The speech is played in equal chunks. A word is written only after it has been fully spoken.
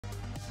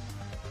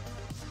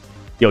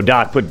Yo,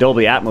 Doc, put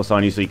Dolby Atmos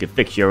on you so you can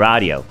fix your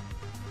audio. You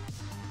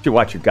should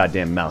watch your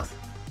goddamn mouth.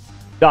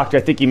 Doctor, I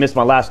think you missed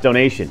my last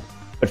donation.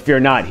 But fear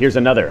not, here's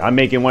another. I'm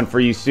making one for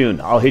you soon.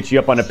 I'll hit you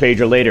up on a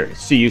pager later.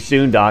 See you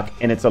soon, Doc.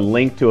 And it's a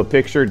link to a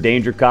picture,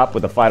 Danger Cop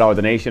with a $5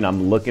 donation.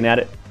 I'm looking at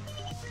it.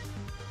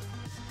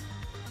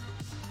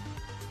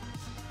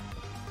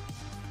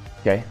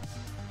 Okay.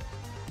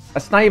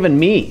 That's not even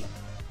me.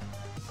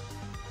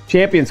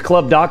 Champions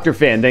Club Doctor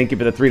fan, thank you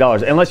for the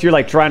 $3. Unless you're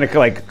like trying to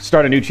like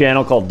start a new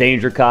channel called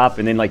Danger Cop,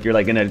 and then like you're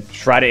like gonna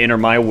try to enter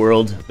my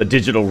world, the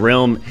digital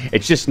realm.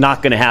 It's just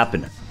not gonna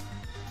happen.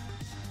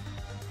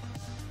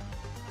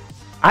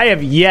 I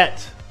have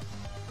yet.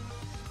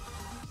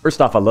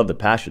 First off, I love the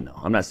passion though.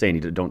 I'm not saying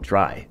you don't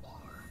try.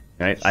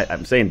 Right?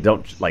 I'm saying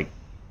don't like.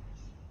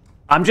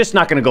 I'm just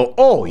not gonna go.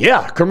 Oh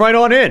yeah, come right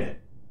on in.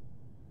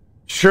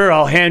 Sure,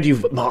 I'll hand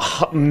you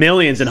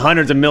millions and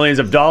hundreds of millions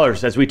of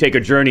dollars as we take a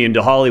journey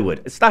into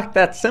Hollywood. It's not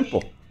that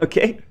simple,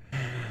 okay?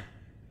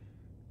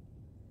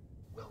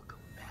 Welcome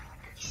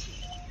back.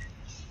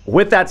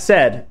 With that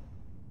said,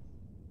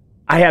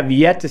 I have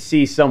yet to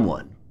see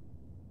someone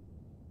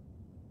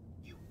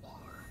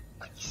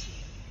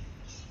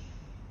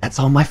that's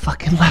on my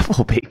fucking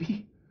level,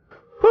 baby.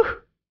 Whew.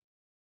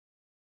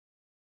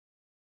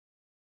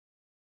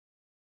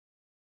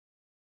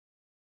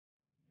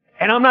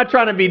 And I'm not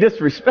trying to be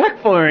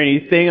disrespectful or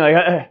anything.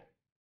 Like,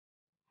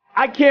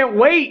 I can't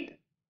wait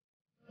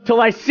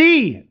till I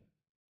see.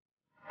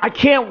 I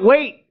can't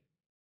wait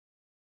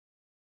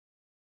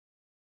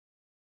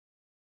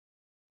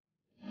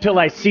till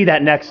I see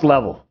that next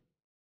level.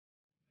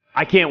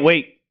 I can't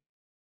wait.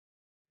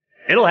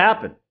 It'll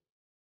happen.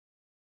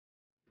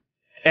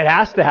 It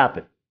has to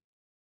happen.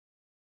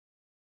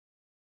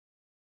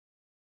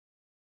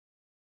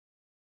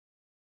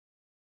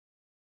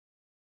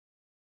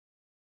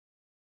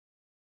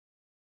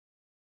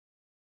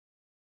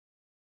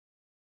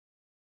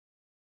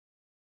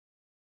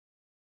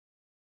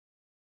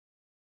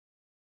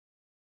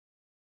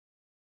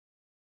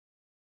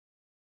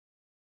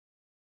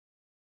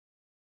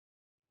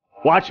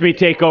 Watch me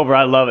take over.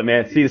 I love it,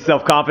 man. See the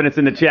self-confidence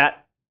in the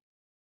chat?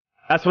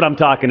 That's what I'm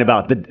talking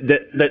about.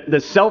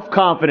 The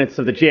self-confidence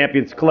of the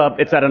Champions Club,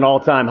 it's at an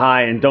all-time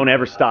high, and don't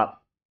ever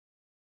stop.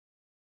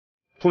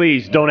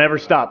 Please, don't ever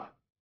stop.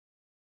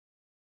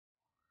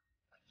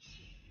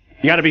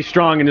 You got to be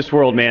strong in this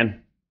world,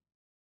 man.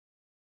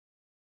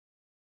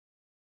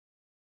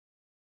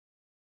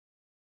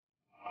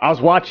 I was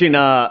watching,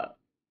 I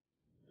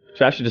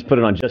should just put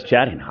it on just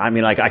chatting. I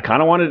mean, like, I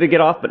kind of wanted to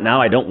get off, but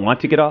now I don't want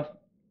to get off.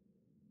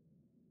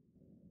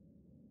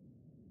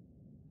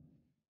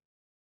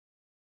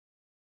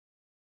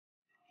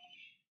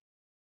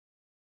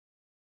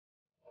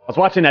 I was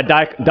watching that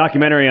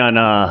documentary on,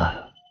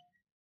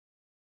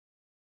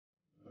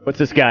 what's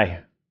this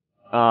guy?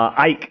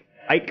 Ike,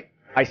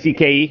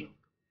 I-C-K-E.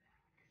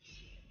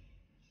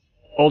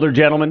 Older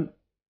gentleman.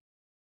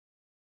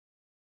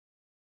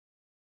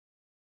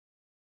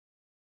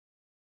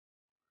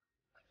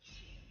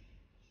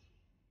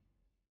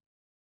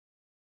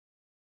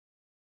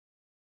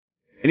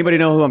 Anybody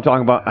know who I'm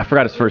talking about? I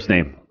forgot his first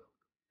name.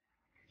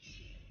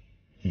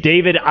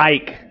 David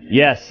Icke.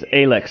 Yes,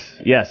 Alex.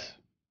 Yes.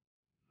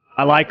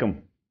 I like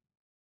him.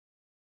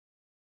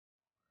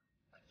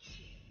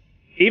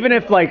 Even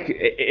if like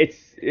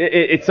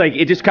it's like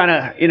it just kind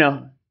of, you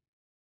know,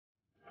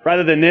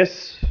 rather than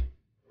this,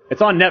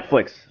 it's on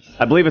Netflix.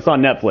 I believe it's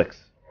on Netflix.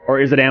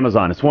 Or is it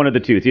Amazon? It's one of the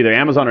two. It's either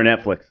Amazon or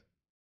Netflix.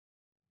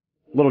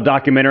 Little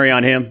documentary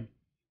on him.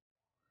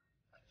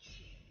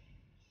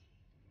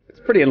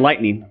 It's pretty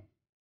enlightening.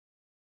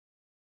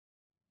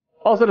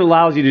 All it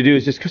allows you to do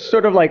is just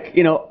sort of like,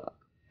 you know,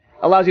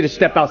 allows you to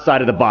step outside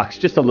of the box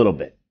just a little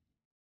bit.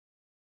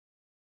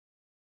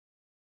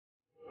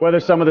 Whether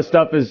some of the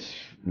stuff is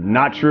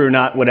not true or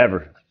not,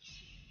 whatever.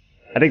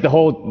 I think the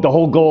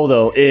whole goal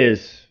though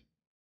is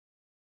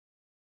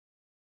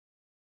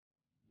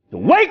to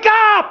wake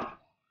up!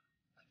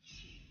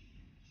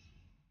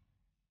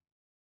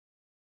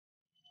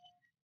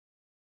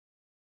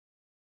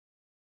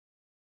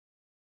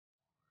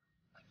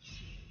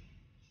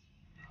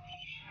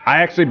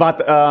 I actually bought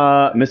the,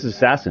 Mrs.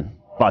 Assassin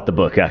bought the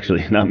book,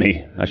 actually, not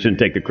me. I shouldn't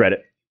take the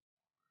credit.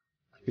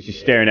 She's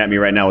staring at me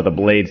right now with a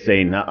blade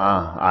saying,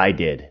 I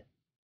did.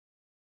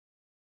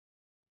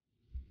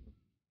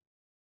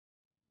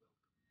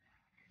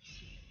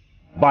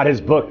 Bought his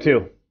book,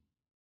 too.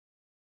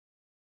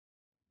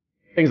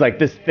 Things like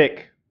this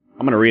thick.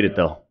 I'm going to read it,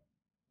 though.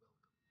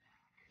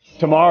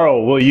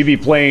 Tomorrow, will you be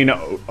playing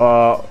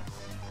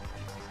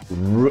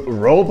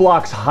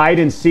Roblox Hide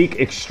and Seek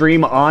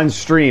Extreme on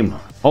stream?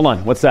 Hold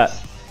on, what's that?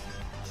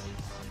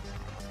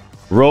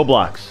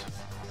 Roblox.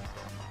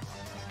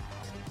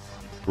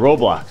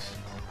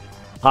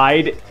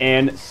 Hide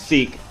and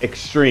Seek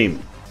Extreme.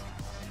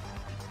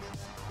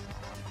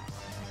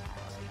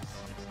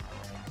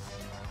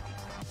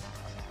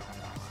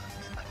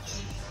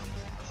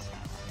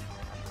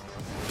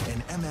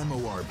 An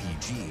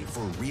MMORPG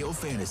for real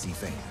fantasy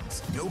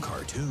fans. No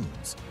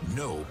cartoons,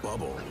 no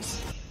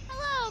bubbles.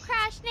 Hello,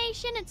 Crash Nation!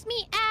 Nation, it's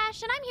me,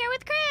 Ash, and I'm here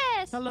with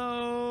Chris.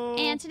 Hello.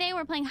 And today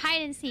we're playing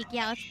hide and seek.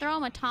 Yeah, let's throw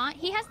him a taunt.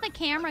 He has the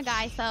camera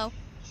guy, so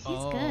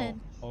he's good.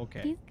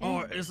 Okay. He's good.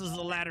 Oh, this is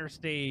the ladder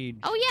stage.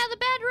 Oh yeah, the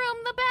bedroom,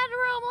 the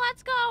bedroom.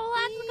 Let's go,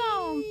 let's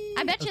go.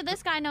 I bet you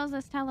this guy knows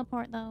this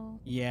teleport though.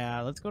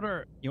 Yeah, let's go to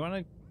our... You want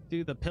to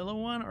do the pillow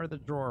one or the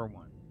drawer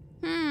one?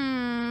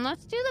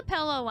 Let's do the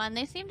pillow one.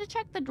 They seem to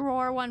check the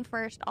drawer one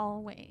first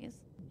always.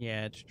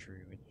 Yeah, it's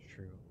true. It's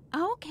true.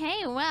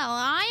 Okay, well,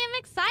 I am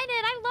excited.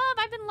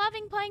 I've been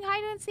loving playing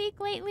hide and seek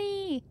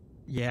lately.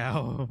 Yeah,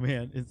 oh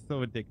man, it's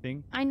so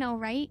addicting. I know,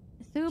 right?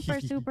 Super,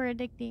 super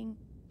addicting.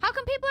 How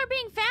come people are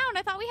being found?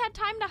 I thought we had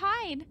time to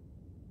hide.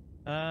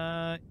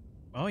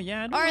 Oh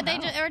yeah.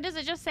 Or does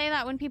it just say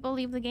that when people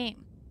leave the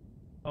game?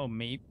 Oh,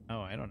 maybe.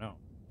 Oh, I don't know.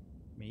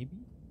 Maybe?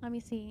 Let me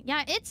see.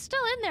 Yeah, it's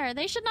still in there.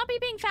 They should not be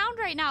being found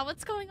right now.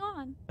 What's going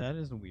on? That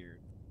is weird.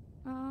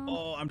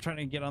 Oh, I'm trying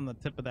to get on the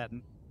tip of that.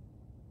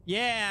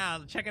 Yeah,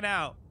 check it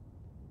out.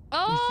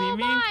 Oh you see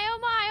me? My, oh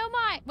my, oh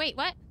my. Wait,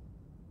 what?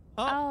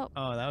 Oh,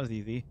 that was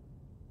easy.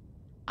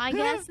 I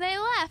guess they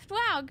left.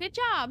 Wow, good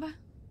job.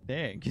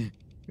 Dang.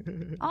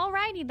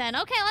 Alrighty then.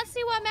 Okay, let's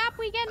see what map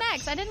we get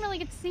next. I didn't really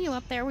get to see you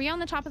up there. Were you on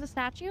the top of the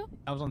statue?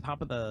 I was on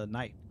top of the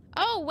knife.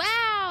 Oh,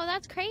 wow.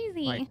 That's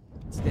crazy. Like,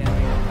 standing.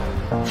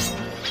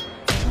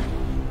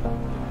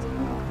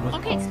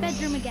 Okay, it's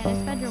bedroom again.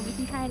 It's bedroom. We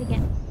can try it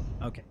again.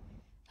 Okay.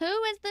 Who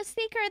is the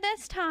seeker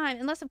this time?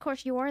 Unless, of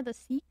course, you're the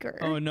seeker.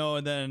 Oh, no,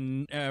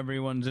 then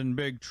everyone's in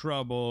big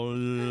trouble.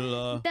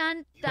 Dun,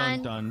 dun,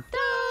 dun, dun.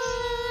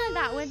 dun.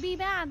 That would be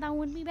bad. That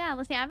would be bad.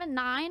 Let's see. I have a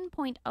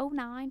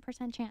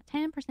 9.09% chance.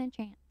 10%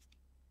 chance.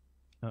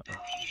 Uh-oh.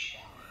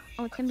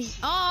 Oh, it's going to be...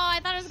 Oh, I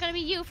thought it was going to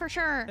be you for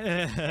sure.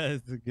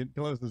 It's getting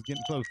close. It's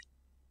getting close.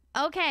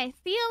 Okay.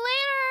 See you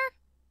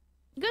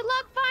later. Good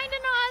luck finding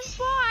us.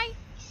 Bye.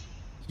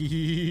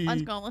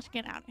 Let's go. Let's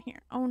get out of here.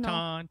 Oh, no.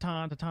 Taunt,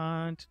 taunt,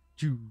 taunt.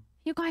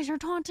 You guys are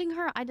taunting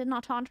her. I did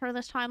not taunt her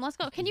this time. Let's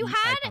go. Can you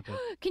hide?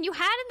 Can you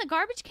hide in the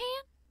garbage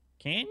can?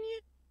 Can you?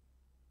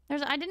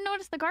 I didn't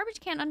notice the garbage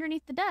can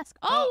underneath the desk.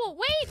 Oh,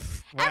 wait.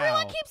 Wow.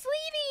 Everyone keeps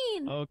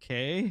leaving.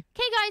 Okay. Okay,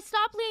 guys,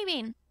 stop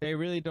leaving. They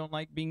really don't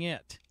like being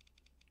it.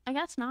 I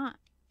guess not.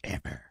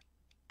 Ever.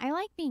 I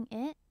like being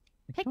it.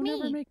 Pick Don't me.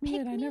 ever make me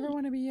Pick it. I never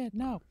want to be it.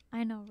 No.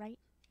 I know, right?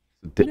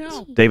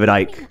 No. David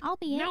Icke. I'll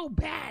be it. No,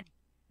 bad.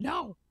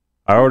 No.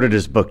 I ordered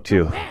his book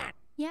too. Bad.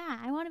 Yeah,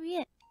 I want to be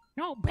it.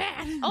 No,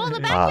 bad. Oh,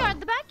 the backyard.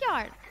 The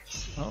backyard.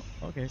 Oh,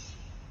 okay.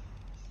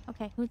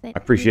 Okay, who's it? I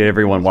appreciate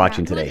everyone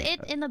watching today. Who's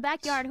it in the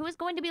backyard? Who is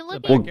going to be The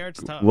looking?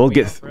 backyard's tough. We'll We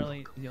get don't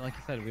really, like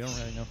you said, we don't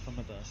really know some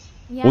of the...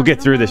 Yeah, we'll we get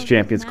don't through know this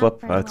Champions map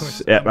Club. very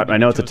well. I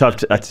know it's a tough...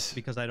 That's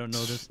because I don't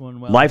know this one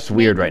well. life's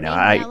weird right now.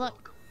 Yeah,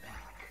 look.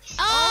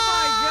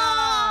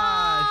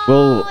 Oh,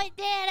 Well, it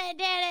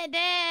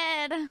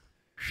did.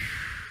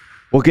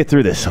 we'll get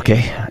through this,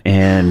 okay?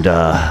 And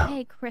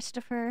Hey,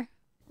 Christopher.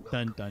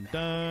 Dun, dun,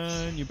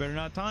 dun. You better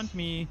not taunt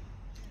me.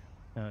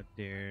 How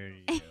dare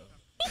you.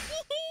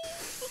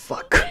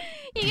 fuck.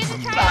 You get to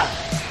try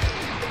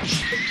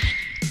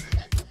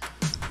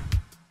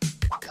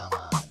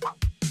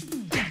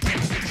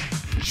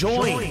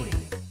Join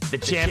the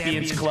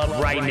Champions Club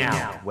right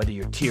now. Whether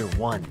you're tier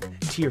 1,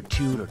 tier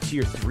 2, or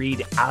tier 3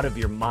 to out of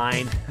your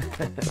mind,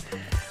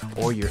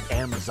 or you're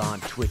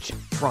Amazon Twitch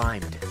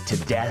primed to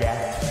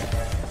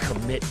death,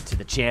 commit to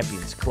the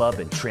Champions Club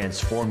and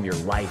transform your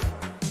life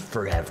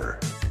forever.